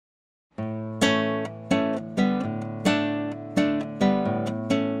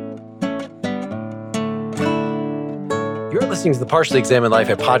listening to The Partially Examined Life,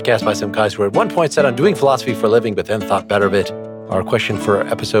 a podcast by some guys who at one point set on doing philosophy for a living, but then thought better of it. Our question for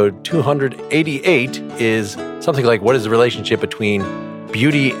episode 288 is something like, what is the relationship between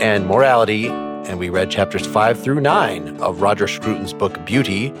beauty and morality? And we read chapters 5 through 9 of Roger Scruton's book,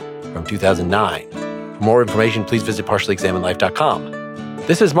 Beauty, from 2009. For more information, please visit partiallyexaminedlife.com.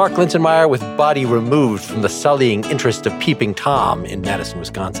 This is Mark Linsenmeyer with body removed from the sullying interest of Peeping Tom in Madison,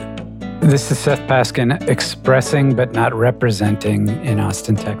 Wisconsin. This is Seth Paskin, expressing but not representing in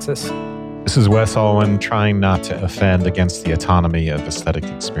Austin, Texas. This is Wes Alwyn, trying not to offend against the autonomy of aesthetic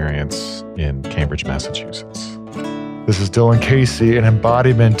experience in Cambridge, Massachusetts. This is Dylan Casey, an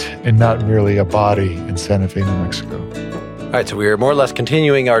embodiment and not merely a body in Santa Fe, New Mexico. All right, so we're more or less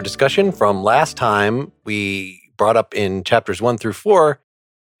continuing our discussion from last time. We brought up in chapters 1 through 4,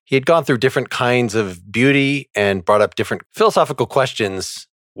 he had gone through different kinds of beauty and brought up different philosophical questions,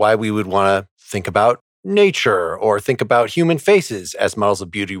 why we would want to think about nature or think about human faces as models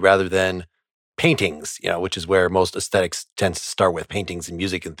of beauty rather than paintings, which is where most aesthetics tends to start with, paintings and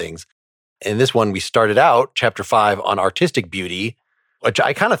music and things. In this one, we started out, chapter 5, on artistic beauty, which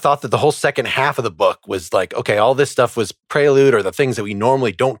I kind of thought that the whole second half of the book was like, okay, all this stuff was prelude or the things that we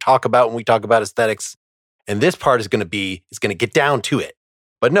normally don't talk about when we talk about aesthetics. And this part is going to get down to it.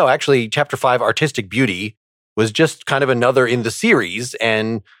 But no, actually, chapter 5, artistic beauty, was just kind of another in the series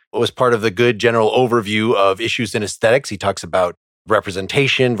and was part of the good general overview of issues in aesthetics. He talks about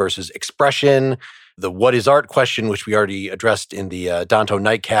representation versus expression, the what is art question, which we already addressed in the Danto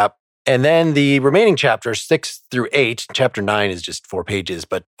Nightcap. And then the remaining chapters, 6 through 8, chapter 9 is just 4 pages,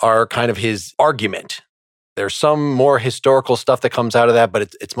 but are kind of his argument. There's some more historical stuff that comes out of that,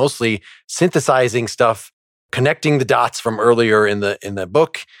 but it's mostly synthesizing stuff, connecting the dots from earlier in the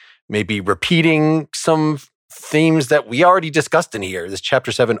book, maybe repeating some themes that we already discussed in here. This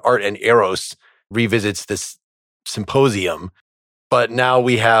chapter 7, Art and Eros, revisits this symposium. But now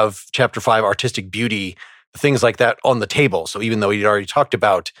we have chapter 5, Artistic Beauty, things like that on the table. So even though he'd already talked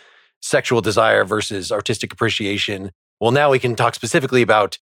about sexual desire versus artistic appreciation, well, now we can talk specifically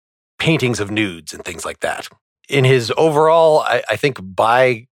about paintings of nudes and things like that. In his overall, I think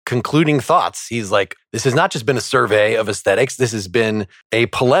by concluding thoughts, he's like, this has not just been a survey of aesthetics, this has been a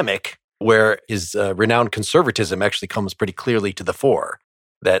polemic where his renowned conservatism actually comes pretty clearly to the fore,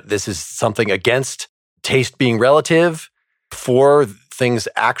 that this is something against taste being relative, for things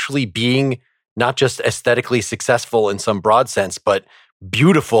actually being not just aesthetically successful in some broad sense, but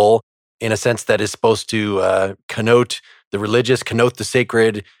beautiful in a sense that is supposed to connote the religious, connote the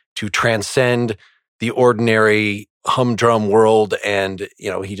sacred, to transcend the ordinary humdrum world. And,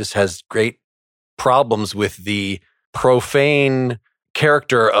 he just has great problems with the profane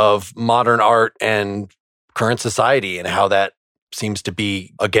character of modern art and current society and how that seems to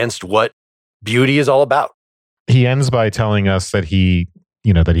be against what beauty is all about. He ends by telling us that he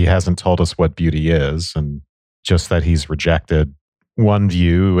hasn't told us what beauty is, and just that he's rejected one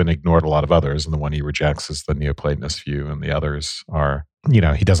view and ignored a lot of others. And the one he rejects is the Neoplatonist view, and the others are, he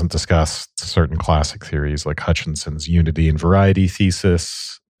doesn't discuss certain classic theories like Hutchinson's unity and variety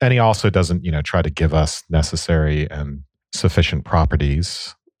thesis. And he also doesn't, try to give us necessary and sufficient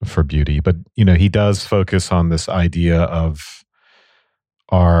properties for beauty. But, he does focus on this idea of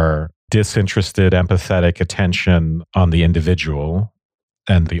our disinterested, empathetic attention on the individual.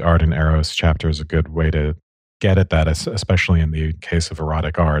 And the Art and Eros chapter is a good way to get at that, especially in the case of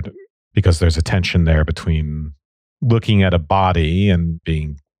erotic art, because there's a tension there between looking at a body and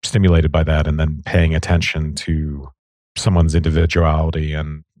being stimulated by that and then paying attention to someone's individuality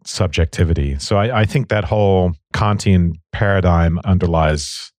and subjectivity. So I think that whole Kantian paradigm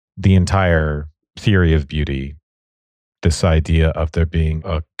underlies the entire theory of beauty, this idea of there being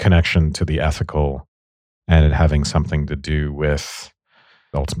a connection to the ethical and it having something to do with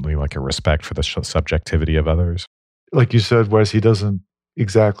ultimately like a respect for the subjectivity of others. Like you said, Wes, he doesn't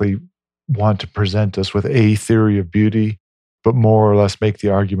exactly want to present us with a theory of beauty, but more or less make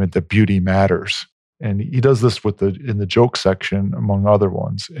the argument that beauty matters. And he does this in the joke section, among other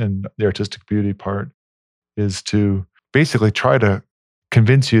ones, in the artistic beauty part, is to basically try to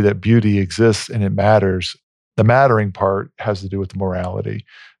convince you that beauty exists and it matters. The mattering part has to do with the morality,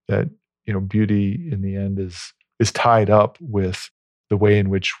 that beauty in the end is tied up with the way in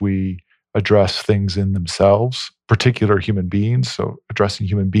which we address things in themselves, particular human beings. So addressing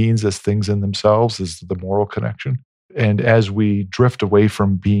human beings as things in themselves is the moral connection. And as we drift away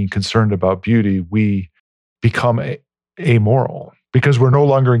from being concerned about beauty, we become amoral because we're no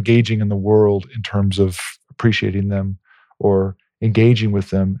longer engaging in the world in terms of appreciating them or engaging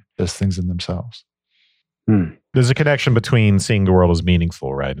with them as things in themselves. There's a connection between seeing the world as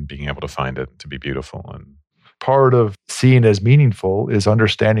meaningful, right, and being able to find it to be beautiful. And part of seeing as meaningful is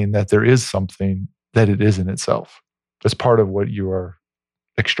understanding that there is something that it is in itself. That's part of what you are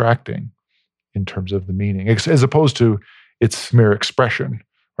extracting in terms of the meaning, as opposed to its mere expression,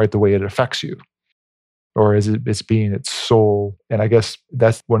 right? The way it affects you, or as it's being its soul. And I guess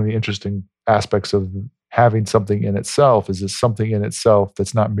that's one of the interesting aspects of having something in itself, is it's something in itself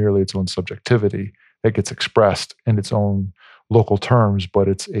that's not merely its own subjectivity that gets expressed in its own local terms, but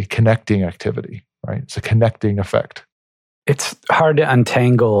it's a connecting activity, right? It's a connecting effect. It's hard to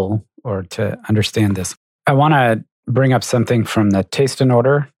untangle or to understand this. I want to bring up something from the Taste and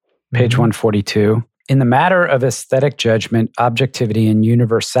Order, page 142. In the matter of aesthetic judgment, objectivity and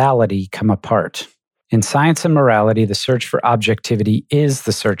universality come apart. In science and morality, the search for objectivity is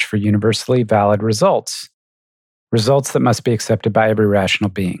the search for universally valid results that must be accepted by every rational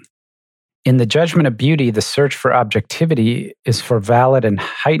being. In the judgment of beauty, the search for objectivity is for valid and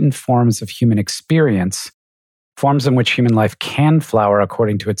heightened forms of human experience, forms in which human life can flower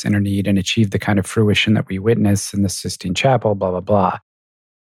according to its inner need and achieve the kind of fruition that we witness in the Sistine Chapel, blah, blah, blah.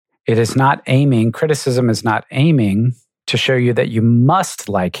 Criticism is not aiming to show you that you must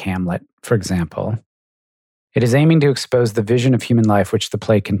like Hamlet, for example. It is aiming to expose the vision of human life which the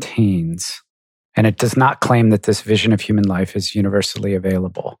play contains, and it does not claim that this vision of human life is universally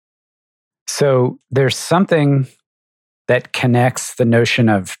available. So there's something that connects the notion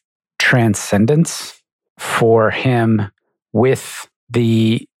of transcendence for him with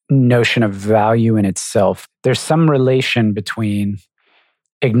the notion of value in itself. There's some relation between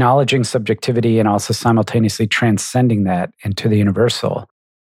acknowledging subjectivity and also simultaneously transcending that into the universal,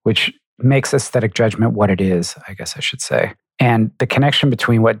 which makes aesthetic judgment what it is, I guess I should say. And the connection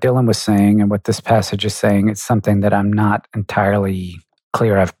between what Dylan was saying and what this passage is saying is something that I'm not entirely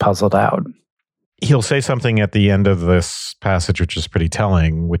clear I've puzzled out. He'll say something at the end of this passage, which is pretty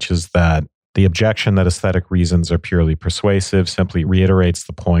telling, which is that the objection that aesthetic reasons are purely persuasive simply reiterates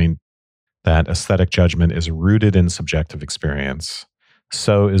the point that aesthetic judgment is rooted in subjective experience.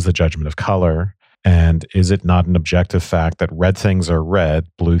 So is the judgment of color. And is it not an objective fact that red things are red,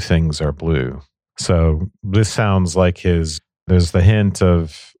 blue things are blue? So this sounds like there's the hint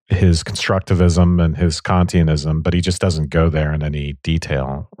of his constructivism and his Kantianism, but he just doesn't go there in any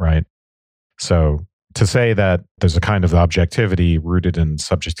detail, right? So to say that there's a kind of objectivity rooted in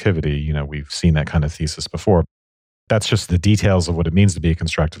subjectivity, we've seen that kind of thesis before. That's just the details of what it means to be a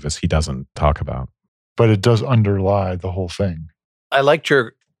constructivist he doesn't talk about. But it does underlie the whole thing. I liked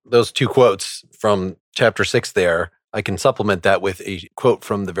those two quotes from chapter 6 there. I can supplement that with a quote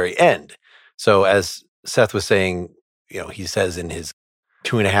from the very end. So as Seth was saying, he says in his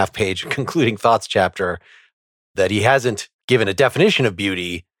 2.5-page concluding thoughts chapter that he hasn't given a definition of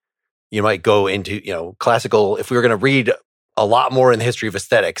beauty. You might go into, classical, if we were going to read a lot more in the history of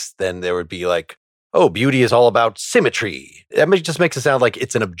aesthetics, then there would be like, oh, beauty is all about symmetry. That just makes it sound like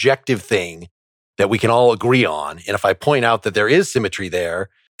it's an objective thing that we can all agree on. And if I point out that there is symmetry there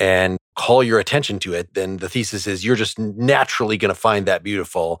and call your attention to it, then the thesis is you're just naturally going to find that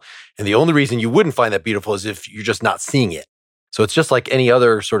beautiful. And the only reason you wouldn't find that beautiful is if you're just not seeing it. So it's just like any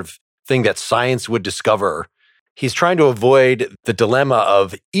other sort of thing that science would discover. He's trying to avoid the dilemma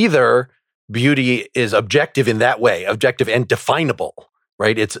of either beauty is objective in that way, objective and definable,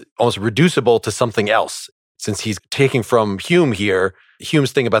 right? It's almost reducible to something else. Since he's taking from Hume here,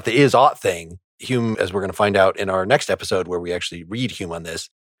 Hume's thing about the is-ought thing, Hume, as we're going to find out in our next episode where we actually read Hume on this,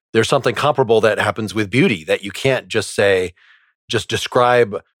 there's something comparable that happens with beauty, that you can't just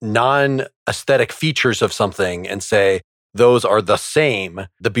describe non-aesthetic features of something and say, those are the same.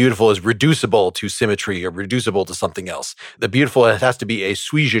 The beautiful is reducible to symmetry or reducible to something else. The beautiful has to be a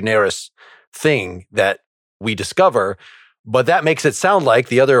sui generis thing that we discover, but that makes it sound like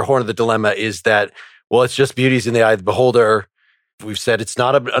the other horn of the dilemma is that, well, it's just beauty's in the eye of the beholder. We've said it's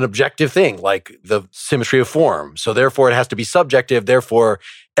not an objective thing, like the symmetry of form. So therefore, it has to be subjective. Therefore,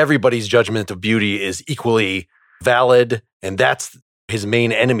 everybody's judgment of beauty is equally valid. And that's his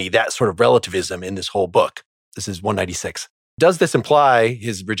main enemy, that sort of relativism in this whole book. This is 196. Does this imply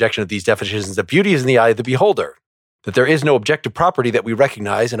his rejection of these definitions that beauty is in the eye of the beholder? That there is no objective property that we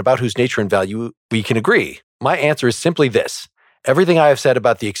recognize and about whose nature and value we can agree? My answer is simply this. Everything I have said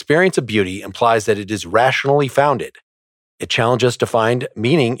about the experience of beauty implies that it is rationally founded. It challenges us to find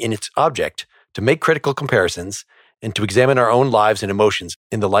meaning in its object, to make critical comparisons, and to examine our own lives and emotions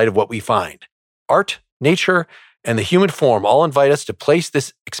in the light of what we find. Art, nature, and the human form all invite us to place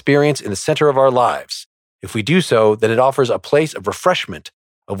this experience in the center of our lives. If we do so, then it offers a place of refreshment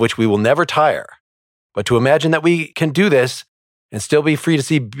of which we will never tire. But to imagine that we can do this and still be free to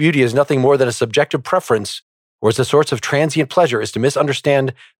see beauty as nothing more than a subjective preference or as a source of transient pleasure is to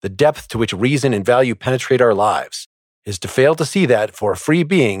misunderstand the depth to which reason and value penetrate our lives, is to fail to see that, for a free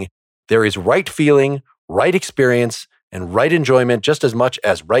being, there is right feeling, right experience, and right enjoyment just as much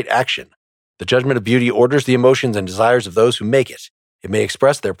as right action. The judgment of beauty orders the emotions and desires of those who make it. It may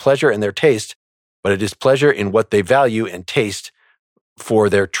express their pleasure and their taste, but it is pleasure in what they value and taste for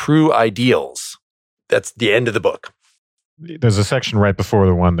their true ideals. That's the end of the book. There's a section right before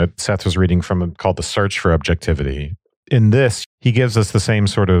the one that Seth was reading from called The Search for Objectivity. In this, he gives us the same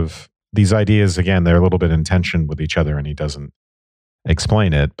sort of, these ideas, again, they're a little bit in tension with each other and he doesn't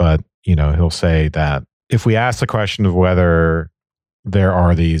explain it, but, he'll say that if we ask the question of whether there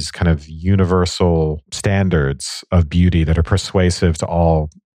are these kind of universal standards of beauty that are persuasive to all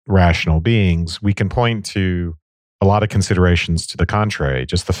rational beings, we can point to a lot of considerations to the contrary,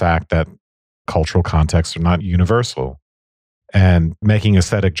 just the fact that cultural contexts are not universal. And making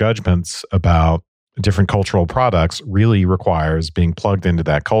aesthetic judgments about different cultural products really requires being plugged into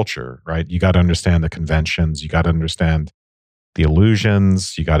that culture, right? You got to understand the conventions, you got to understand the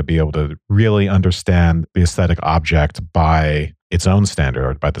illusions, you got to be able to really understand the aesthetic object by its own standard,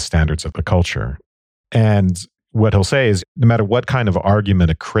 or by the standards of the culture. And what he'll say is, no matter what kind of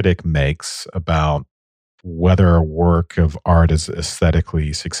argument a critic makes about whether a work of art is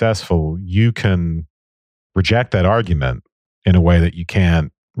aesthetically successful, you can reject that argument in a way that you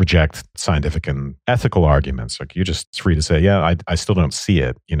can't reject scientific and ethical arguments. Like, you're just free to say, yeah, I still don't see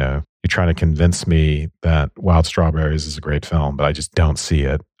it. You're trying to convince me that Wild Strawberries is a great film, but I just don't see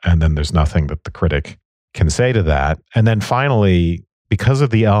it. And then there's nothing that the critic can say to that. And then finally, because of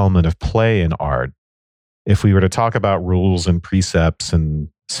the element of play in art, if we were to talk about rules and precepts and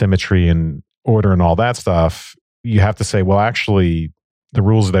symmetry and order and all that stuff, you have to say, well, actually, the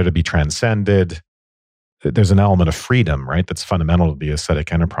rules are there to be transcended. There's an element of freedom, right? That's fundamental to the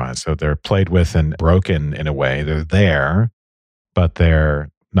aesthetic enterprise. So they're played with and broken in a way. They're there, but they're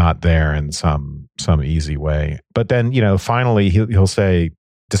not there in some easy way. But then, finally, he'll say,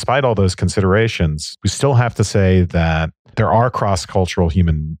 despite all those considerations, we still have to say that there are cross-cultural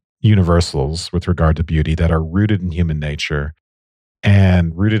human universals with regard to beauty that are rooted in human nature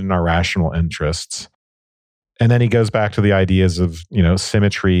and rooted in our rational interests. And then he goes back to the ideas of,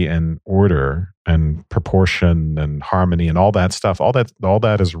 symmetry and order and proportion and harmony and all that stuff. All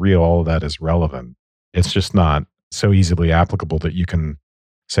that is real. All of that is relevant. It's just not so easily applicable that you can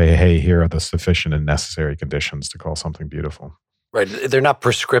say, hey, here are the sufficient and necessary conditions to call something beautiful. Right. They're not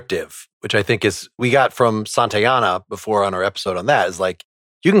prescriptive, which I think is, we got from Santayana before on our episode on that, is like,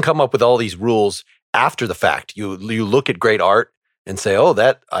 you can come up with all these rules after the fact. You look at great art and say, oh,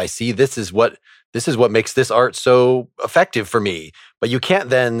 that I see, this is what makes this art so effective for me. But you can't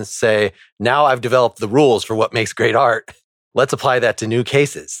then say, now I've developed the rules for what makes great art. Let's apply that to new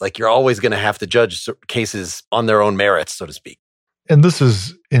cases. Like, you're always going to have to judge cases on their own merits, so to speak. And this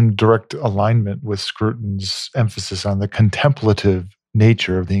is in direct alignment with Scruton's emphasis on the contemplative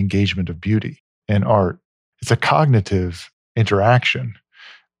nature of the engagement of beauty and art. It's a cognitive interaction.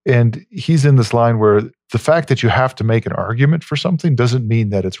 And he's in this line where the fact that you have to make an argument for something doesn't mean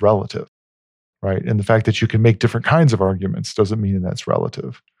that it's relative, right? And the fact that you can make different kinds of arguments doesn't mean that's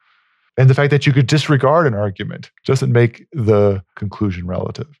relative. And the fact that you could disregard an argument doesn't make the conclusion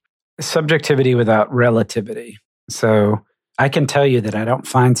relative. Subjectivity without relativity. So I can tell you that I don't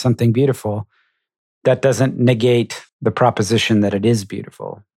find something beautiful. That doesn't negate the proposition that it is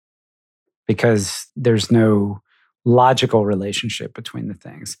beautiful, because there's no logical relationship between the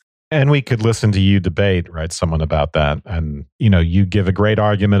things. And we could listen to you debate, right, someone about that. And, you give a great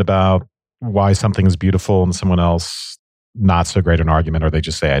argument about why something is beautiful, and someone else not so great an argument, or they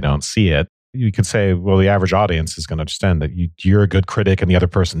just say, I don't see it. You could say, well, the average audience is going to understand that you're a good critic and the other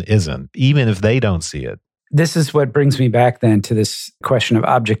person isn't, even if they don't see it. This is what brings me back then to this question of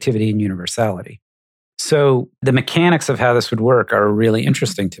objectivity and universality. So the mechanics of how this would work are really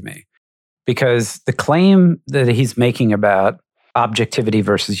interesting to me, because the claim that he's making about objectivity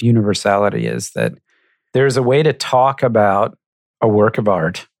versus universality is that there's a way to talk about a work of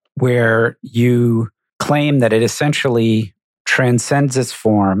art where you claim that it essentially transcends its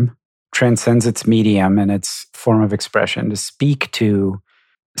form, transcends its medium and its form of expression to speak to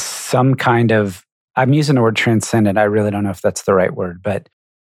some kind of, I'm using the word transcendent, I really don't know if that's the right word, but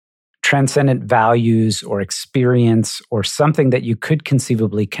transcendent values or experience or something that you could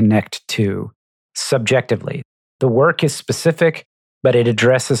conceivably connect to subjectively. The work is specific, but it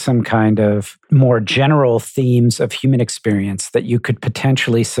addresses some kind of more general themes of human experience that you could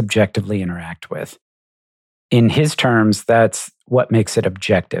potentially subjectively interact with. In his terms, that's what makes it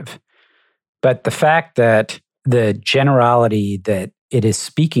objective. But the fact that the generality that it is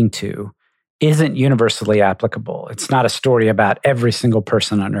speaking to isn't universally applicable. It's not a story about every single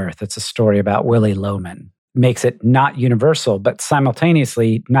person on earth. It's a story about Willy Loman. Makes it not universal, but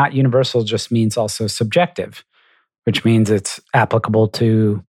simultaneously, not universal just means also subjective, which means it's applicable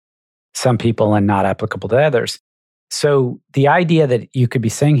to some people and not applicable to others. So the idea that you could be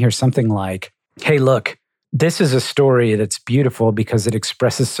saying here something like, hey, look, this is a story that's beautiful because it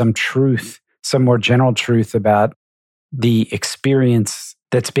expresses some truth, some more general truth about the experience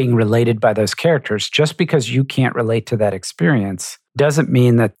that's being related by those characters. Just because you can't relate to that experience doesn't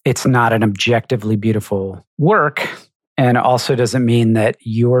mean that it's not an objectively beautiful work, and also doesn't mean that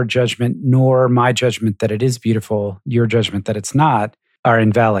your judgment nor my judgment that it is beautiful, your judgment that it's not, are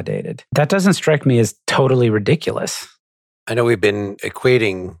invalidated. That doesn't strike me as totally ridiculous. I know we've been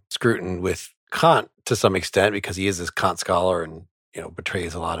equating Scruton with Kant to some extent because he is this Kant scholar and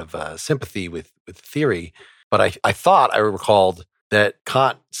betrays a lot of sympathy with theory. But I thought I recalled that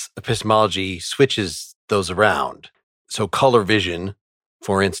Kant's epistemology switches those around. So color vision,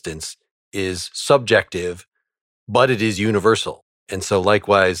 for instance, is subjective, but it is universal. And so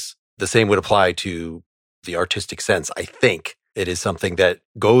likewise, the same would apply to the artistic sense. I think it is something that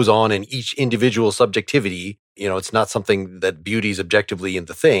goes on in each individual subjectivity. It's not something that beauty is objectively in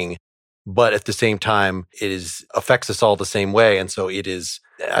the thing, but at the same time, affects us all the same way. And so it is,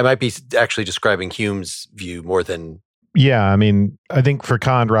 I might be actually describing Hume's view more than. Yeah, I mean, I think for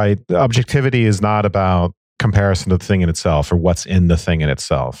Kant, right, objectivity is not about comparison to the thing in itself or what's in the thing in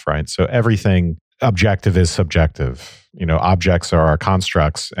itself, right? So everything objective is subjective. Objects are our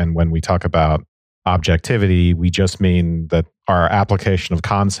constructs. And when we talk about objectivity, we just mean that our application of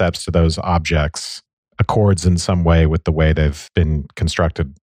concepts to those objects accords in some way with the way they've been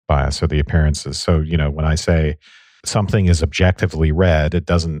constructed by us or the appearances. So, when I say something is objectively red, it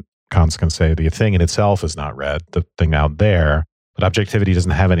doesn't, Kant's going to say the thing in itself is not red, the thing out there. But objectivity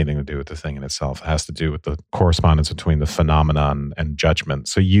doesn't have anything to do with the thing in itself. It has to do with the correspondence between the phenomenon and judgment.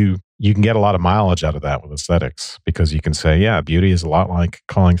 So you can get a lot of mileage out of that with aesthetics because you can say, yeah, beauty is a lot like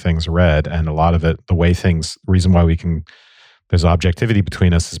calling things red. And a lot of it, reason why there's objectivity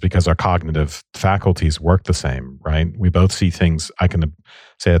between us is because our cognitive faculties work the same, right? We both see things, I can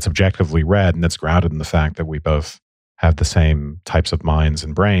say it's objectively red, and it's grounded in the fact that we both have the same types of minds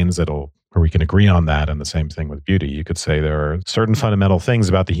and brains where we can agree on that. And the same thing with beauty. You could say there are certain fundamental things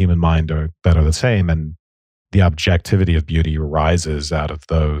about the human mind that are the same, and the objectivity of beauty arises out of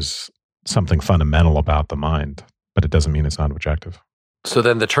something fundamental about the mind, but it doesn't mean it's not objective. So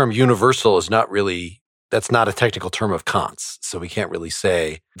then the term universal is that's not a technical term of Kant's. So we can't really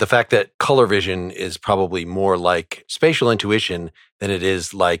say the fact that color vision is probably more like spatial intuition than it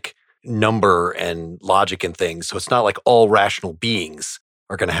is like number and logic and things. So it's not like all rational beings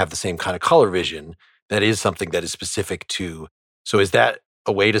are going to have the same kind of color vision. That is something that is specific to. So is that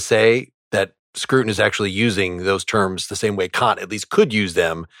a way to say that Scruton is actually using those terms the same way Kant at least could use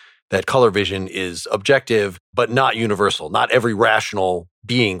them, that color vision is objective, but not universal? Not every rational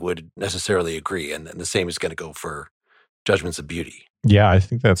being would necessarily agree. And the same is going to go for judgments of beauty. Yeah, I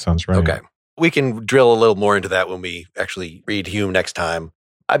think that sounds right. Okay. We can drill a little more into that when we actually read Hume next time.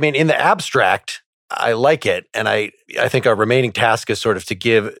 I mean, in the abstract, I like it. And I think our remaining task is sort of to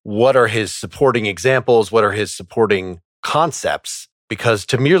give what are his supporting examples, what are his supporting concepts, because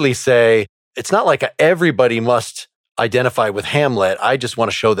to merely say, it's not like everybody must identify with Hamlet. I just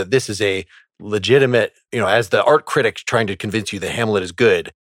want to show that this is a legitimate, as the art critic trying to convince you that Hamlet is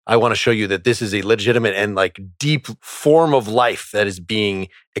good, I want to show you that this is a legitimate and like deep form of life that is being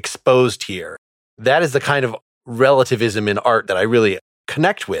exposed here. That is the kind of relativism in art that I really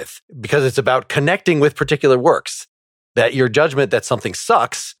connect with, because it's about connecting with particular works. That your judgment that something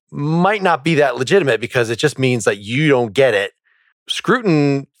sucks might not be that legitimate because it just means that you don't get it.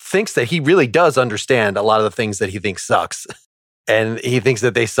 Scruton thinks that he really does understand a lot of the things that he thinks sucks. And he thinks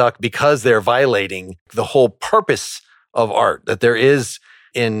that they suck because they're violating the whole purpose of art, that there is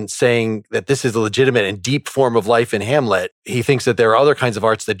in saying that this is a legitimate and deep form of life in Hamlet. He thinks that there are other kinds of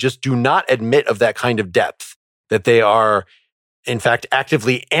arts that just do not admit of that kind of depth, that they are, in fact,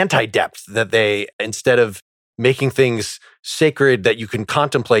 actively anti-depth, that they, instead of making things sacred that you can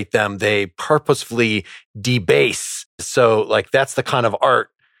contemplate them, they purposefully debase. So, that's the kind of art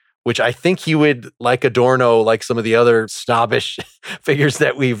which I think he would, like Adorno, like some of the other snobbish figures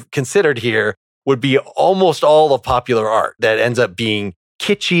that we've considered here, would be almost all of popular art that ends up being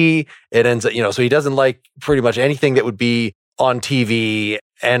kitschy. It ends up, so he doesn't like pretty much anything that would be on TV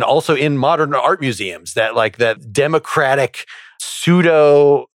and also in modern art museums, that democratic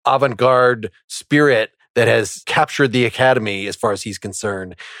pseudo avant-garde spirit that has captured the Academy as far as he's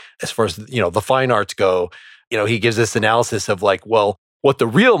concerned, as far as, the fine arts go. He gives this analysis of What the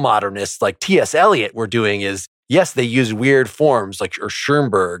real modernists like T.S. Eliot were doing is, yes, they use weird forms like or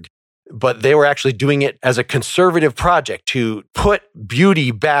Schoenberg, but they were actually doing it as a conservative project to put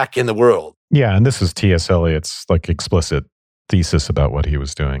beauty back in the world. Yeah, and this is T.S. Eliot's like explicit thesis about what he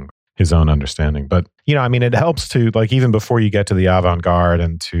was doing, his own understanding. But, I mean, it helps to, like, even before you get to the avant-garde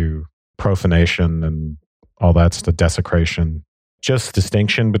and to profanation and all that's the desecration, just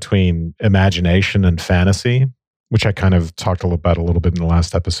distinction between imagination and fantasy, which I kind of talked about a little bit in the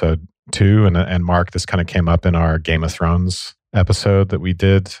last episode too. And Mark, this kind of came up in our Game of Thrones episode that we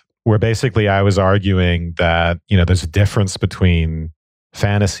did, where basically I was arguing that, there's a difference between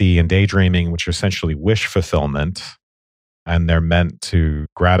fantasy and daydreaming, which are essentially wish fulfillment. And they're meant to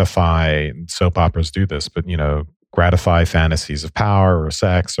gratify, and soap operas do this, but, gratify fantasies of power or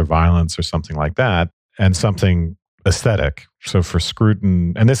sex or violence or something like that, and something aesthetic. So for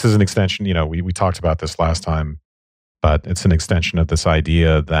Scruton, and this is an extension, we talked about this last time, but it's an extension of this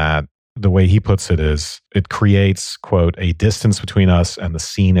idea that the way he puts it is, it creates, quote, a distance between us and the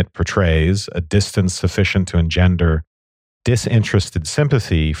scene it portrays, a distance sufficient to engender disinterested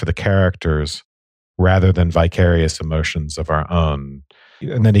sympathy for the characters rather than vicarious emotions of our own.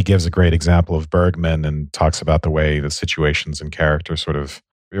 And then he gives a great example of Bergman and talks about the way the situations and characters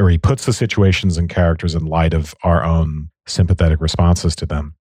or he puts the situations and characters in light of our own sympathetic responses to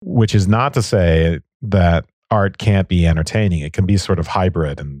them, which is not to say that art can't be entertaining. It can be sort of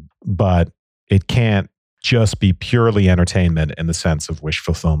hybrid, but it can't just be purely entertainment in the sense of wish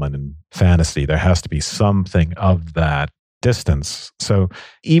fulfillment and fantasy. There has to be something of that distance. So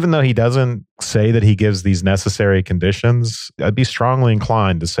even though he doesn't say that he gives these necessary conditions, I'd be strongly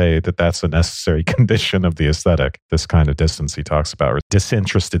inclined to say that that's a necessary condition of the aesthetic, this kind of distance he talks about, or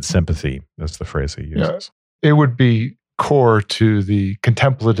disinterested sympathy is the phrase he uses. Yeah, it would be core to the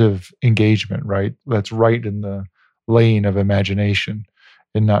contemplative engagement, right? That's right in the lane of imagination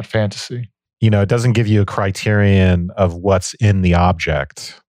and not fantasy. It doesn't give you a criterion of what's in the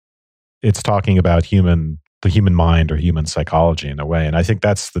object. It's talking about the human mind or human psychology in a way. And I think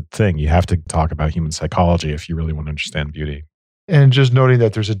that's the thing. You have to talk about human psychology if you really want to understand beauty. And just noting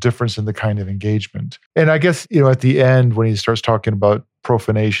that there's a difference in the kind of engagement. And I guess, at the end, when he starts talking about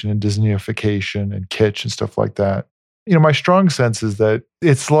profanation and Disneyification and kitsch and stuff like that, my strong sense is that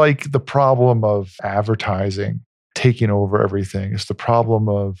it's like the problem of advertising taking over everything. It's the problem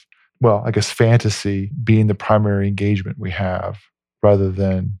of, I guess fantasy being the primary engagement we have rather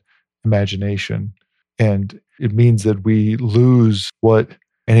than imagination. And it means that we lose an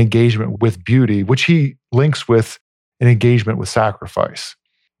engagement with beauty, which he links with an engagement with sacrifice,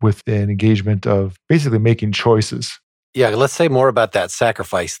 with an engagement of basically making choices. Yeah, let's say more about that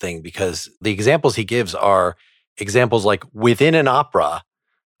sacrifice thing, because the examples he gives are examples like within an opera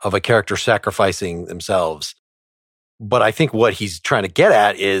of a character sacrificing themselves. But I think what he's trying to get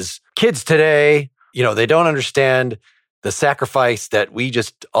at is kids today, they don't understand the sacrifice that we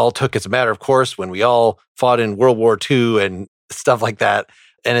just all took as a matter of course when we all fought in World War II and stuff like that.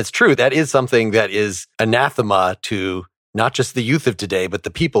 And it's true, that is something that is anathema to not just the youth of today, but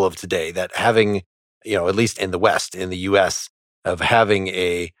the people of today, that having, at least in the West, in the US, of having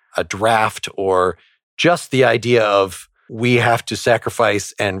a draft or just the idea of we have to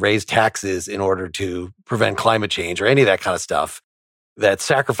sacrifice and raise taxes in order to prevent climate change or any of that kind of stuff, that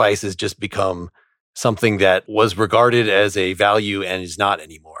sacrifice has just become something that was regarded as a value and is not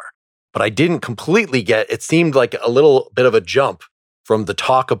anymore. But I didn't completely get, it seemed like a little bit of a jump from the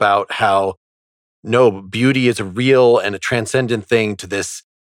talk about how, no, beauty is a real and a transcendent thing to this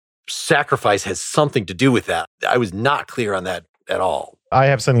sacrifice has something to do with that. I was not clear on that at all. I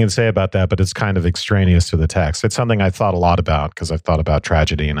have something to say about that, but it's kind of extraneous to the text. It's something I thought a lot about because I've thought about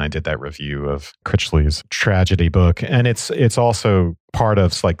tragedy, and I did that review of Critchley's tragedy book. And it's also part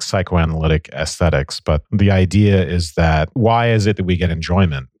of like psychoanalytic aesthetics. But the idea is that why is it that we get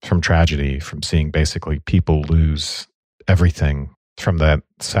enjoyment from tragedy, from seeing basically people lose everything, from that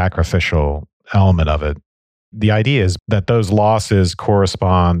sacrificial element of it? The idea is that those losses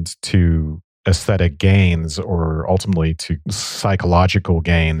correspond to aesthetic gains, or ultimately to psychological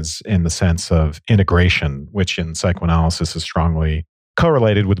gains in the sense of integration, which in psychoanalysis is strongly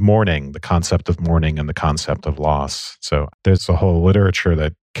correlated with mourning, the concept of mourning and the concept of loss. So there's a whole literature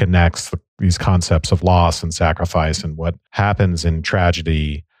that connects these concepts of loss and sacrifice and what happens in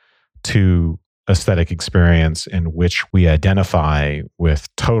tragedy to aesthetic experience in which we identify with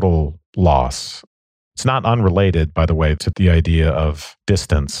total loss. It's not unrelated, by the way, to the idea of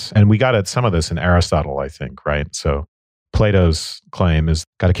distance. And we got at some of this in Aristotle, I think, right? So Plato's claim is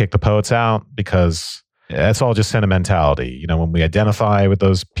got to kick the poets out because that's all just sentimentality. When we identify with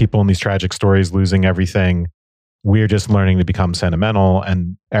those people in these tragic stories losing everything, we're just learning to become sentimental.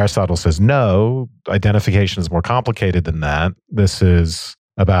 And Aristotle says, no, identification is more complicated than that. This is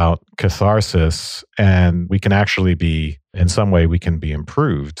about catharsis, and we can actually be, in some way, we can be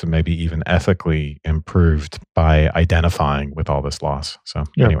improved, maybe even ethically improved by identifying with all this loss. So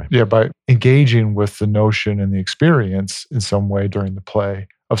anyway. Yeah, by engaging with the notion and the experience in some way during the play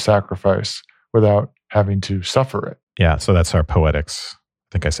of sacrifice without having to suffer it. Yeah, so that's our poetics. I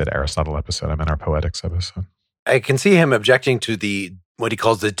think I said Aristotle episode. I meant our poetics episode. I can see him objecting to what he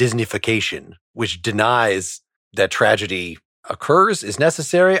calls the Disneyfication, which denies that tragedy occurs, is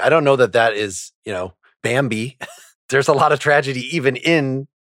necessary. I don't know that is, Bambi. There's a lot of tragedy even in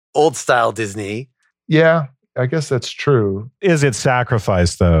old style Disney. Yeah, I guess that's true. Is it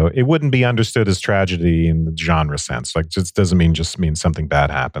sacrifice, though? It wouldn't be understood as tragedy in the genre sense. Like, just doesn't mean something bad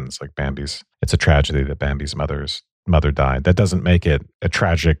happens. Like it's a tragedy that Bambi's mother died. That doesn't make it a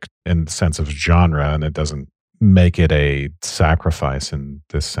tragic in the sense of genre, and it doesn't make it a sacrifice in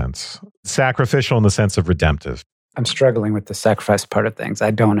this sense. Sacrificial in the sense of redemptive. I'm struggling with the sacrifice part of things.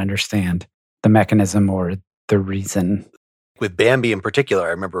 I don't understand the mechanism or the reason. With Bambi in particular,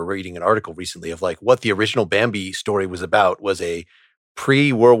 I remember reading an article recently of what the original Bambi story was about was a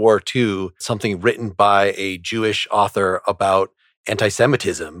pre-World War II, something written by a Jewish author about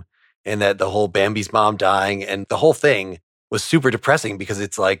anti-Semitism, and that the whole Bambi's mom dying and the whole thing was super depressing because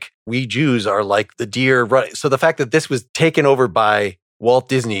it's like, we Jews are like the deer running. So the fact that this was taken over by Walt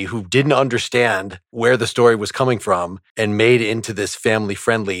Disney, who didn't understand where the story was coming from and made it into this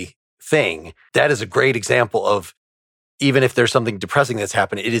family-friendly thing, that is a great example of, even if there's something depressing that's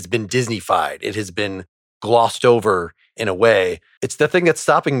happened, it has been Disneyfied. It has been glossed over in a way. It's the thing that's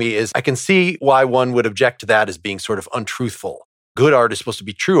stopping me is I can see why one would object to that as being sort of untruthful. Good art is supposed to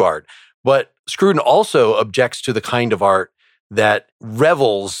be true art. But Scruton also objects to the kind of art that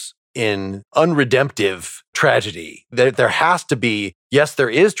revels in unredemptive tragedy. There has to be, yes, there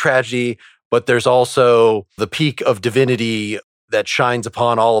is tragedy, but there's also the peak of divinity that shines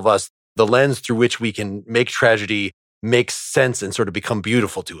upon all of us, the lens through which we can make tragedy make sense and sort of become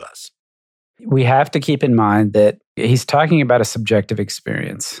beautiful to us. We have to keep in mind that he's talking about a subjective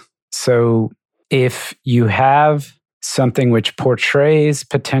experience. So if you have something which portrays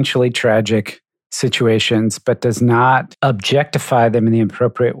potentially tragic situations, but does not objectify them in the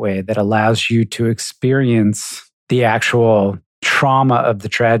appropriate way that allows you to experience the actual trauma of the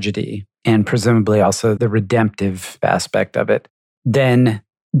tragedy and presumably also the redemptive aspect of it, then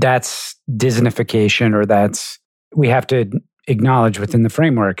that's Disneyfication, or we have to acknowledge within the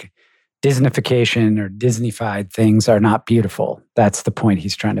framework, Disneyfication or Disneyfied things are not beautiful. That's the point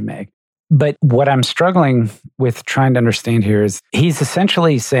he's trying to make. But what I'm struggling with trying to understand here is he's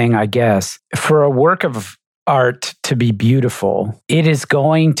essentially saying, I guess, for a work of art to be beautiful, it is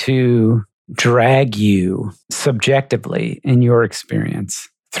going to drag you subjectively in your experience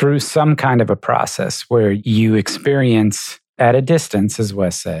through some kind of a process where you experience at a distance, as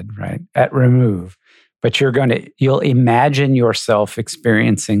Wes said, right? At remove. But you'll imagine yourself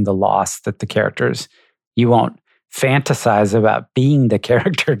experiencing the loss that the characters, you won't fantasize about being the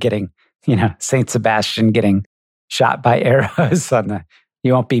character getting, Saint Sebastian getting shot by arrows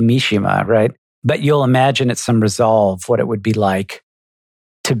you won't be Mishima, right? But you'll imagine at some resolve what it would be like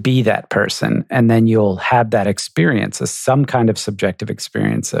to be that person. And then you'll have that experience as some kind of subjective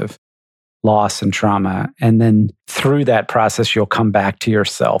experience of loss and trauma. And then through that process, you'll come back to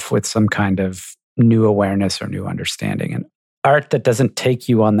yourself with some kind of new awareness or new understanding. And art that doesn't take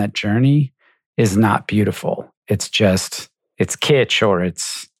you on that journey is not beautiful. It's kitsch, or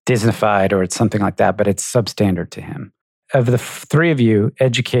it's Disneyfied, or it's something like that, but it's substandard to him. Of the three of you,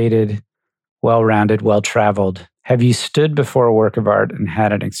 educated, well-rounded, well-traveled, have you stood before a work of art and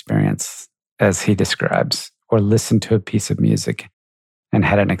had an experience as he describes, or listened to a piece of music and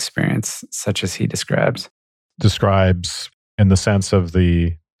had an experience such as he describes? Describes in the sense of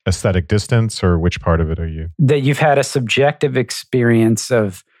the aesthetic distance, or which part of it are you? That you've had a subjective experience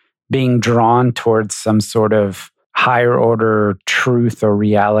of being drawn towards some sort of higher order truth or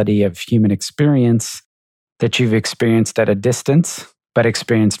reality of human experience that you've experienced at a distance, but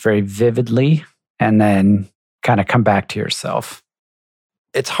experienced very vividly, and then kind of come back to yourself.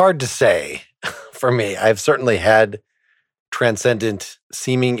 It's hard to say for me. I've certainly had transcendent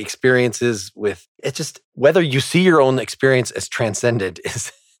seeming experiences with it's just whether you see your own experience as transcendent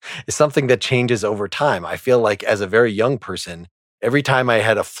is something that changes over time. I feel like as a very young person, every time I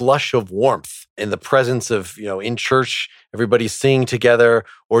had a flush of warmth in the presence of, in church, everybody singing together,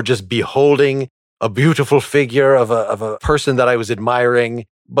 or just beholding a beautiful figure of a person that I was admiring.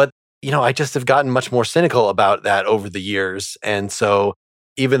 But, I just have gotten much more cynical about that over the years. And so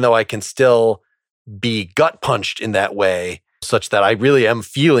even though I can still be gut punched in that way, such that I really am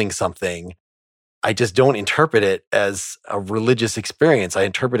feeling something. I just don't interpret it as a religious experience. I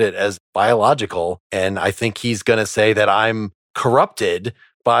interpret it as biological. And I think he's going to say that I'm corrupted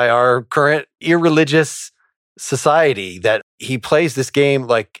by our current irreligious society, that he plays this game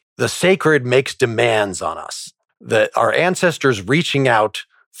like the sacred makes demands on us, that our ancestors reaching out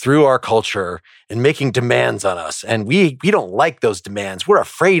through our culture and making demands on us. And we don't like those demands. We're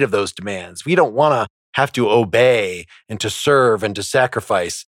afraid of those demands. We don't want to have to obey and to serve and to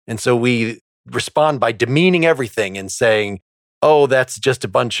sacrifice. And so we respond by demeaning everything and saying, oh, that's just a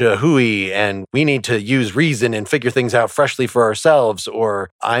bunch of hooey and we need to use reason and figure things out freshly for ourselves.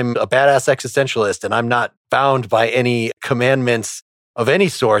 Or I'm a badass existentialist and I'm not bound by any commandments of any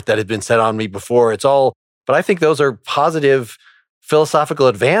sort that had been set on me before. But I think those are positive philosophical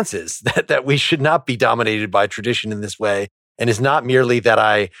advances that we should not be dominated by tradition in this way. And it's not merely that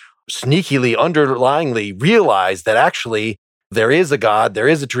I sneakily, underlyingly realize that actually there is a God, there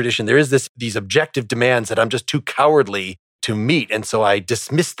is a tradition, there is these objective demands that I'm just too cowardly to meet. And so I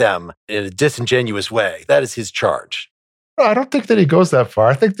dismiss them in a disingenuous way. That is his charge. I don't think that he goes that far.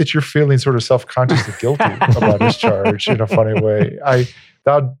 I think that you're feeling sort of self-conscious and guilty about his charge in a funny way.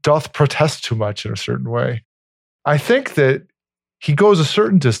 Thou doth protest too much in a certain way. I think that he goes a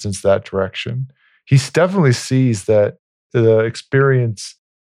certain distance that direction. He definitely sees that the experience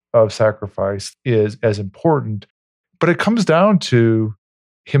of sacrifice is as important, but it comes down to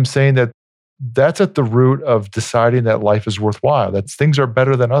him saying that that's at the root of deciding that life is worthwhile, that things are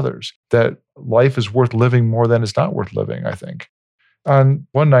better than others, that life is worth living more than it's not worth living, I think. On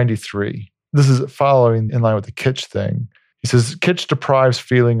 193, this is following in line with the kitsch thing. He says, kitsch deprives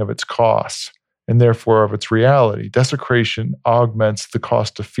feeling of its costs and therefore of its reality. Desecration augments the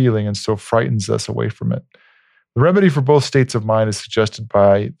cost of feeling and so frightens us away from it. The remedy for both states of mind is suggested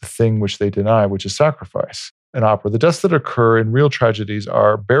by the thing which they deny, which is sacrifice. In opera, the deaths that occur in real tragedies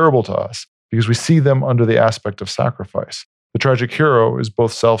are bearable to us because we see them under the aspect of sacrifice. The tragic hero is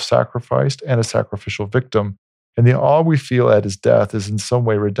both self-sacrificed and a sacrificial victim, and the awe we feel at his death is in some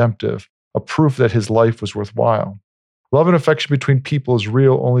way redemptive, a proof that his life was worthwhile. Love and affection between people is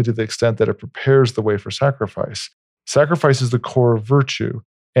real only to the extent that it prepares the way for sacrifice. Sacrifice is the core of virtue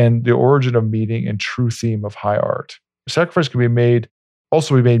and the origin of meaning and true theme of high art. Sacrifice can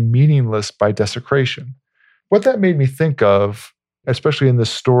also be made meaningless by desecration. What that made me think of, especially in the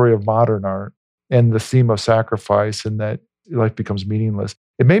story of modern art and the theme of sacrifice and that life becomes meaningless,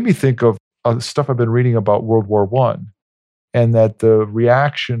 it made me think of stuff I've been reading about World War I, and that the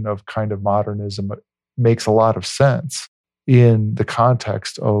reaction of kind of modernism makes a lot of sense in the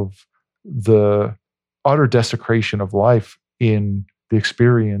context of the utter desecration of life in the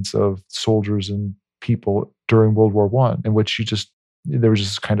experience of soldiers and people during World War I, in which there was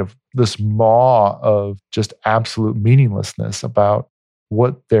just kind of this maw of just absolute meaninglessness about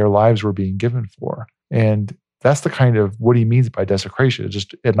what their lives were being given for. And that's the kind of what he means by desecration. It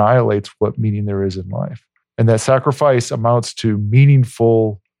just annihilates what meaning there is in life. And that sacrifice amounts to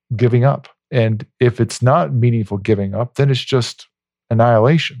meaningful giving up. And if it's not meaningful giving up, then it's just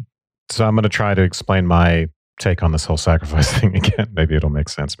annihilation. So I'm going to try to explain my take on this whole sacrifice thing again. Maybe it'll make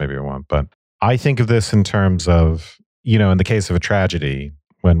sense, maybe it won't. But I think of this in terms of, in the case of a tragedy,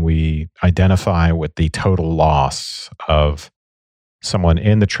 when we identify with the total loss of someone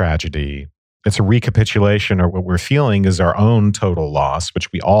in the tragedy, it's a recapitulation, or what we're feeling is our own total loss,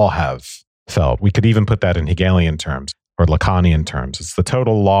 which we all have felt. We could even put that in Hegelian terms or Lacanian terms. It's the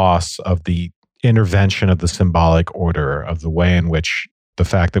total loss of the intervention of the symbolic order, of the way in which the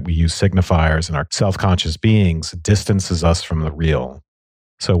fact that we use signifiers in our self-conscious beings distances us from the real.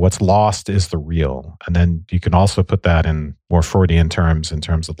 So what's lost is the real. And then you can also put that in more Freudian terms, in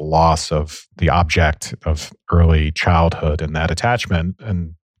terms of the loss of the object of early childhood and that attachment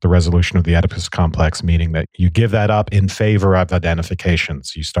and the resolution of the Oedipus complex, meaning that you give that up in favor of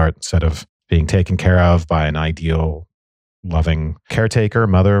identifications. You start, instead of being taken care of by an ideal, loving caretaker,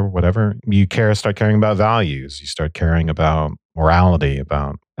 mother, whatever, you start caring about values. You start caring about morality,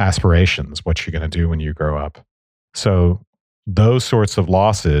 about aspirations, what you're going to do when you grow up. So those sorts of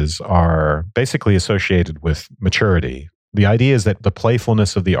losses are basically associated with maturity. The idea is that the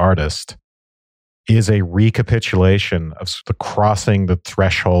playfulness of the artist is a recapitulation of the crossing the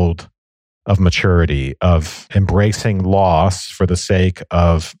threshold of maturity, of embracing loss for the sake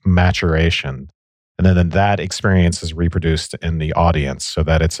of maturation. And then that experience is reproduced in the audience so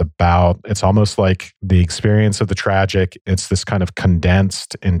that it's almost like the experience of the tragic. It's this kind of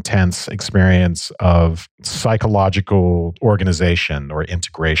condensed, intense experience of psychological organization or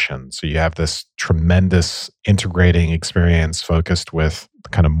integration. So you have this tremendous integrating experience focused with the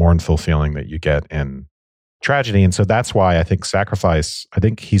kind of mournful feeling that you get in tragedy. And so that's why I think sacrifice, I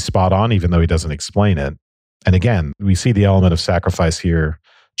think he's spot on, even though he doesn't explain it. And again, we see the element of sacrifice here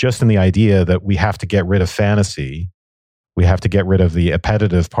just in the idea that we have to get rid of fantasy. We have to get rid of the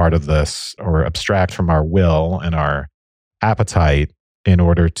appetitive part of this or abstract from our will and our appetite in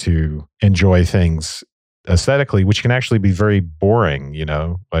order to enjoy things aesthetically, which can actually be very boring,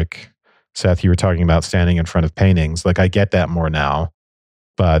 like Seth, you were talking about standing in front of paintings. Like I get that more now.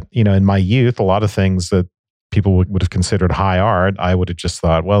 But, in my youth, a lot of things that people would have considered high art, I would have just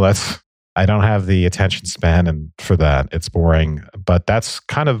thought, well, I don't have the attention span and for that. It's boring. But that's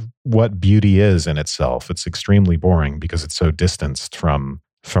kind of what beauty is in itself. It's extremely boring because it's so distanced from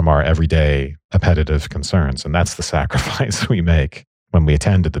our everyday appetitive concerns. And that's the sacrifice we make when we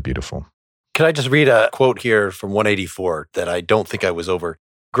attend to the beautiful. Can I just read a quote here from 184 that I don't think I was over?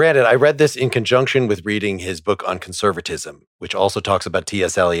 Granted, I read this in conjunction with reading his book on conservatism, which also talks about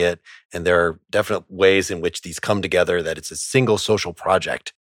T.S. Eliot. And there are definite ways in which these come together, that it's a single social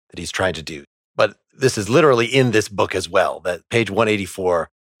project that he's trying to do. But this is literally in this book as well, that page 184,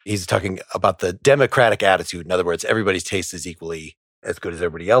 he's talking about the democratic attitude. In other words, everybody's taste is equally as good as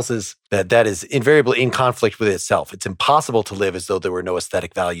everybody else's, that is invariably in conflict with itself. It's impossible to live as though there were no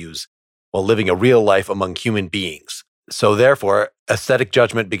aesthetic values while living a real life among human beings. So therefore, aesthetic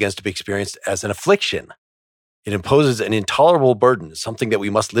judgment begins to be experienced as an affliction. It imposes an intolerable burden, something that we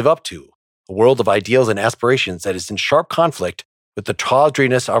must live up to, a world of ideals and aspirations that is in sharp conflict with the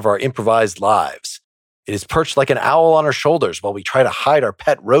tawdriness of our improvised lives. It is perched like an owl on our shoulders while we try to hide our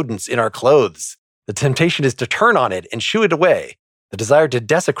pet rodents in our clothes. The temptation is to turn on it and shoo it away. The desire to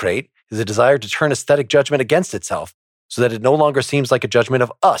desecrate is a desire to turn aesthetic judgment against itself so that it no longer seems like a judgment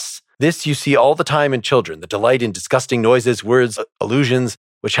of us. This you see all the time in children, the delight in disgusting noises, words, allusions,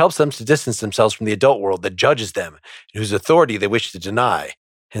 which helps them to distance themselves from the adult world that judges them and whose authority they wish to deny,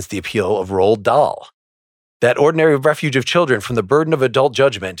 hence the appeal of Roald Dahl. That ordinary refuge of children from the burden of adult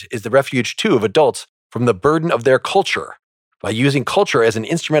judgment is the refuge, too, of adults from the burden of their culture. By using culture as an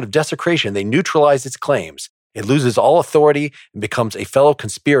instrument of desecration, they neutralize its claims. It loses all authority and becomes a fellow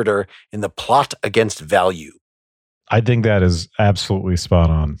conspirator in the plot against value. I think that is absolutely spot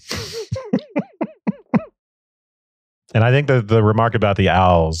on. And I think that the remark about the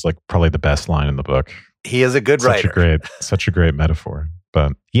owl is like probably the best line in the book. He is a good writer. Such a great metaphor.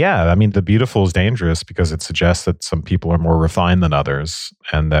 But yeah, I mean, the beautiful is dangerous because it suggests that some people are more refined than others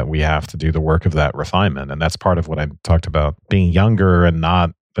and that we have to do the work of that refinement. And that's part of what I talked about, being younger and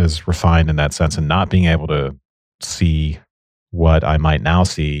not as refined in that sense and not being able to see what I might now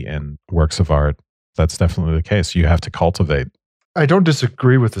see in works of art. That's definitely the case. You have to cultivate. I don't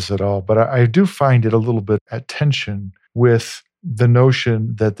disagree with this at all, but I do find it a little bit at tension with the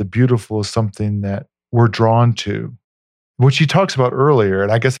notion that the beautiful is something that we're drawn to, which he talks about earlier.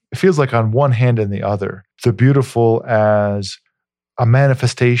 And I guess it feels like on one hand and the other, the beautiful as a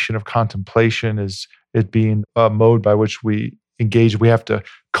manifestation of contemplation, is it being a mode by which we engage. We have to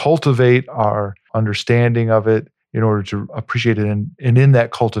cultivate our understanding of it in order to appreciate it. And in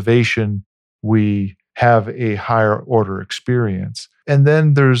that cultivation, we have a higher order experience. And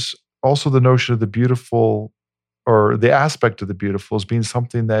then there's also the notion of the beautiful, or the aspect of the beautiful, as being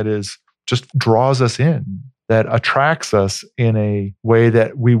something that is just draws us in, that attracts us in a way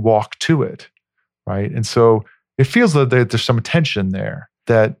that we walk to it, right? And so it feels that there's some tension there,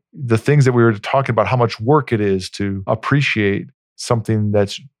 that the things that we were talking about, how much work it is to appreciate something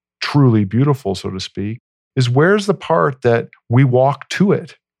that's truly beautiful, so to speak, is where's the part that we walk to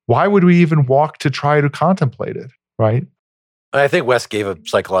it? Why would we even walk to try to contemplate it, right? I think Wes gave a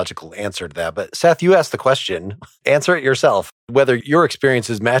psychological answer to that. But Seth, you asked the question. Answer it yourself, whether your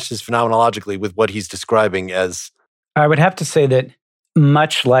experiences matches phenomenologically with what he's describing as. I would have to say that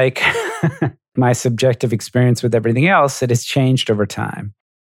much like my subjective experience with everything else, it has changed over time.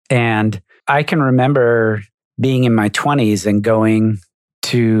 And I can remember being in my 20s and going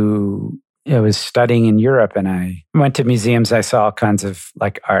to, I was studying in Europe and I went to museums. I saw all kinds of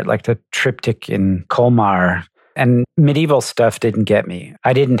like art, like the triptych in Colmar. And medieval stuff didn't get me.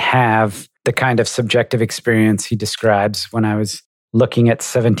 I didn't have the kind of subjective experience he describes when I was looking at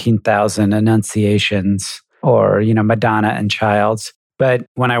 17,000 Annunciations or, Madonna and Childs. But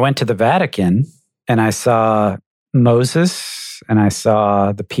when I went to the Vatican and I saw Moses and I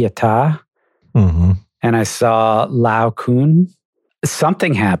saw the Pietà and I saw Lao Kun,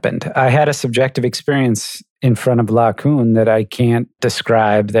 something happened. I had a subjective experience in front of Laocoon that I can't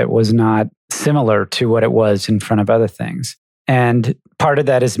describe that was not similar to what it was in front of other things. And part of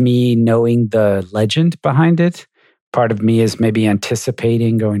that is me knowing the legend behind it. Part of me is maybe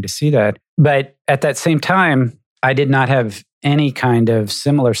anticipating going to see that. But at that same time, I did not have any kind of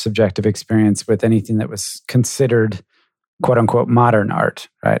similar subjective experience with anything that was considered quote unquote modern art,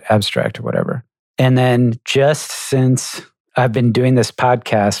 right? Abstract or whatever. And then just since I've been doing this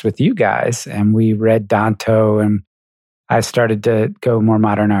podcast with you guys and we read Danto and I started to go more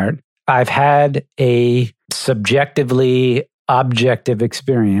modern art, I've had a subjectively objective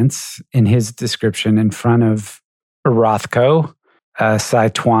experience in his description in front of Rothko, Cy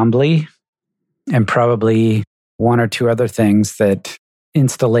Twombly, and probably one or two other things that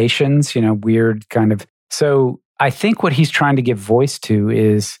installations, weird kind of. So I think what he's trying to give voice to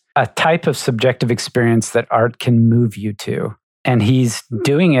is a type of subjective experience that art can move you to. And he's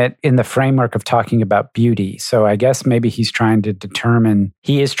doing it in the framework of talking about beauty. So I guess maybe he is trying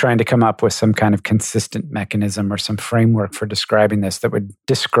to come up with some kind of consistent mechanism or some framework for describing this that would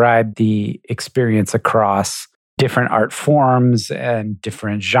describe the experience across different art forms and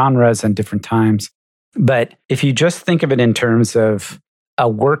different genres and different times. But if you just think of it in terms of a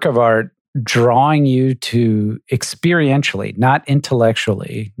work of art drawing you to experientially, not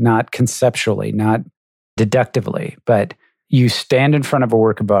intellectually, not conceptually, not deductively, but you stand in front of a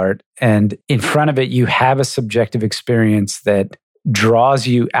work of art and in front of it, you have a subjective experience that draws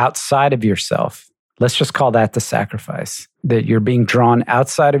you outside of yourself. Let's just call that the sacrifice, that you're being drawn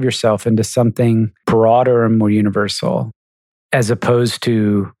outside of yourself into something broader and more universal, as opposed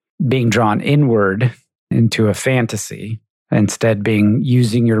to being drawn inward into a fantasy, instead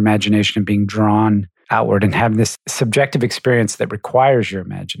using your imagination and being drawn outward and having this subjective experience that requires your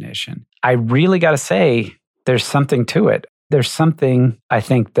imagination. I really got to say, there's something to it. There's something, I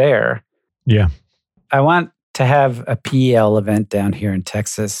think, there. Yeah. I want to have a PEL event down here in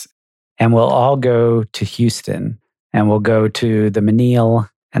Texas, and we'll all go to Houston, and we'll go to the Menil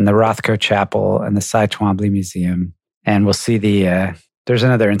and the Rothko Chapel and the Cy Twombly Museum, and we'll see there's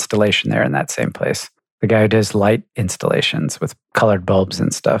another installation there in that same place. The guy who does light installations with colored bulbs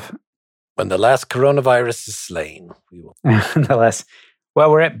and stuff. When the last coronavirus is slain, we will.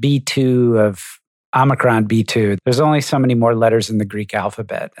 We're at B2 of Omicron B2. There's only so many more letters in the Greek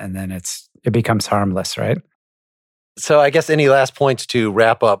alphabet, and then it becomes harmless, right? So I guess any last points to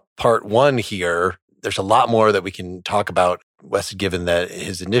wrap up part one here? There's a lot more that we can talk about. Wes had given that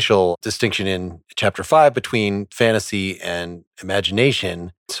his initial distinction in chapter 5 between fantasy and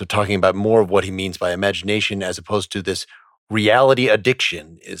imagination. So talking about more of what he means by imagination as opposed to this reality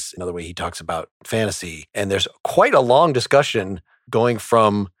addiction is another way he talks about fantasy. And there's quite a long discussion going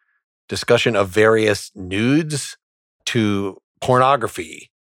from discussion of various nudes to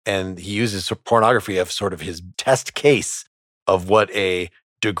pornography. And he uses pornography as sort of his test case of what a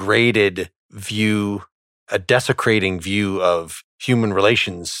degraded view, a desecrating view of human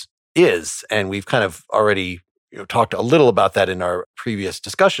relations is. And we've kind of already talked a little about that in our previous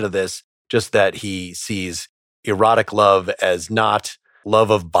discussion of this, just that he sees erotic love as not love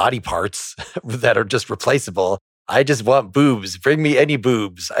of body parts that are just replaceable. I just want boobs. Bring me any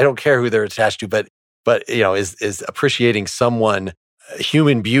boobs. I don't care who they're attached to, but is appreciating someone,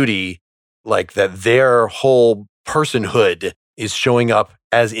 human beauty, like that their whole personhood is showing up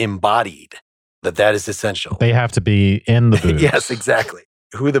as embodied. That is essential. They have to be in the boobs. Yes, exactly.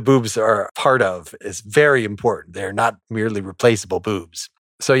 Who the boobs are part of is very important. They're not merely replaceable boobs.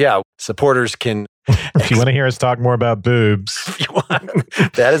 So yeah, supporters can... If you want to hear us talk more about boobs, if you want,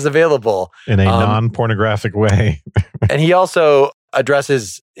 that is available. In a non-pornographic way. And he also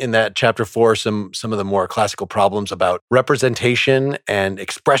addresses in that chapter 4 some of the more classical problems about representation and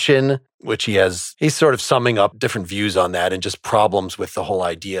expression, which he's sort of summing up different views on that and just problems with the whole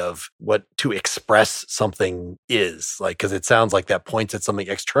idea of what to express something is. Like, because it sounds like that points at something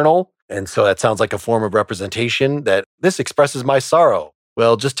external. And so that sounds like a form of representation that this expresses my sorrow.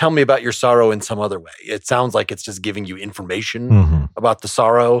 Well, just tell me about your sorrow in some other way. It sounds like it's just giving you information about the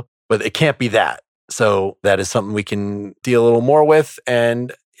sorrow, but it can't be that. So that is something we can deal a little more with.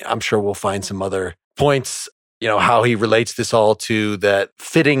 And I'm sure we'll find some other points, how he relates this all to that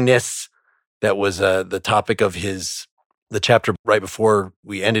fittingness that was the topic of the chapter right before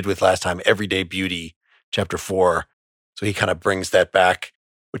we ended with last time, Everyday Beauty, chapter 4. So he kind of brings that back,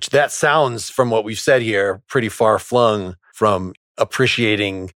 which that sounds, from what we've said here, pretty far flung from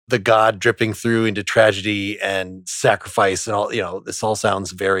appreciating the God dripping through into tragedy and sacrifice and all, this all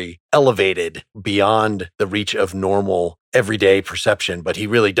sounds very elevated beyond the reach of normal everyday perception. But he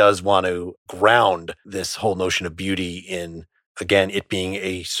really does want to ground this whole notion of beauty in Again, it being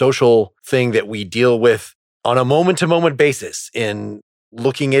a social thing that we deal with on a moment-to-moment basis in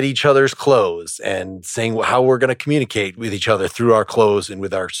looking at each other's clothes and saying how we're going to communicate with each other through our clothes and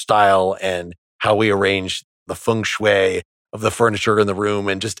with our style and how we arrange the feng shui of the furniture in the room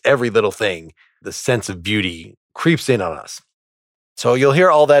and just every little thing. The sense of beauty creeps in on us. So you'll hear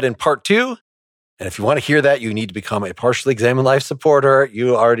all that in part 2. And if you want to hear that, you need to become a Partially Examined Life supporter.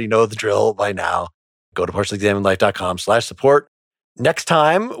 You already know the drill by now. Go to partiallyexaminedlife.com/support. Next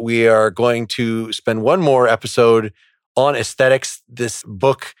time, we are going to spend one more episode on aesthetics. This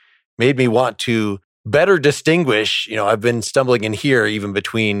book made me want to better distinguish. I've been stumbling in here even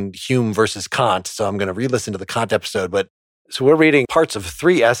between Hume versus Kant. So I'm going to re-listen to the Kant episode. So we're reading parts of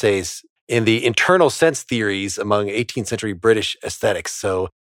 3 essays in the internal sense theories among 18th century British aesthetics. So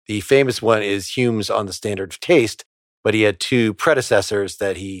the famous one is Hume's On the Standard of Taste, but he had 2 predecessors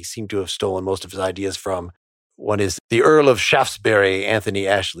that he seemed to have stolen most of his ideas from. One is the Earl of Shaftesbury, Anthony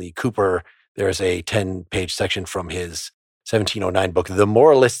Ashley Cooper. There's a 10-page section from his 1709 book, The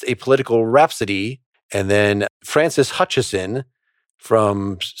Moralist, A Political Rhapsody. And then Francis Hutcheson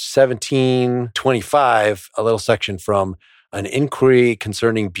from 1725, a little section from An Inquiry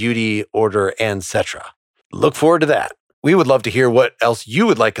Concerning Beauty, Order, and Cetera. Look forward to that. We would love to hear what else you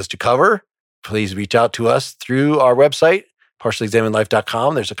would like us to cover. Please reach out to us through our website,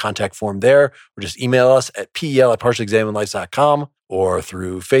 partiallyexaminedlife.com. There's a contact form there, or just email us at pel@partiallyexaminedlife.com, or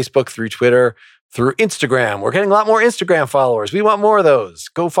through Facebook, through Twitter, through Instagram. We're getting a lot more Instagram followers. We want more of those.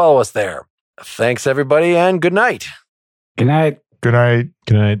 Go follow us there. Thanks, everybody, and good night. Good night. Good night.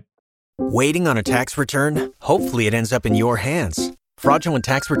 Good night. Waiting on a tax return? Hopefully it ends up in your hands. Fraudulent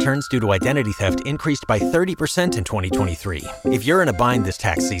tax returns due to identity theft increased by 30% in 2023. If you're in a bind this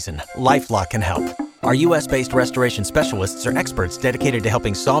tax season, LifeLock can help. Our U.S.-based restoration specialists are experts dedicated to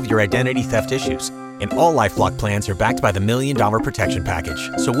helping solve your identity theft issues. And all LifeLock plans are backed by the $1 Million Protection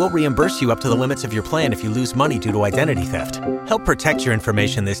Package. So we'll reimburse you up to the limits of your plan if you lose money due to identity theft. Help protect your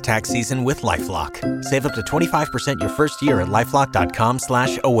information this tax season with LifeLock. Save up to 25% your first year at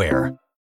LifeLock.com/aware.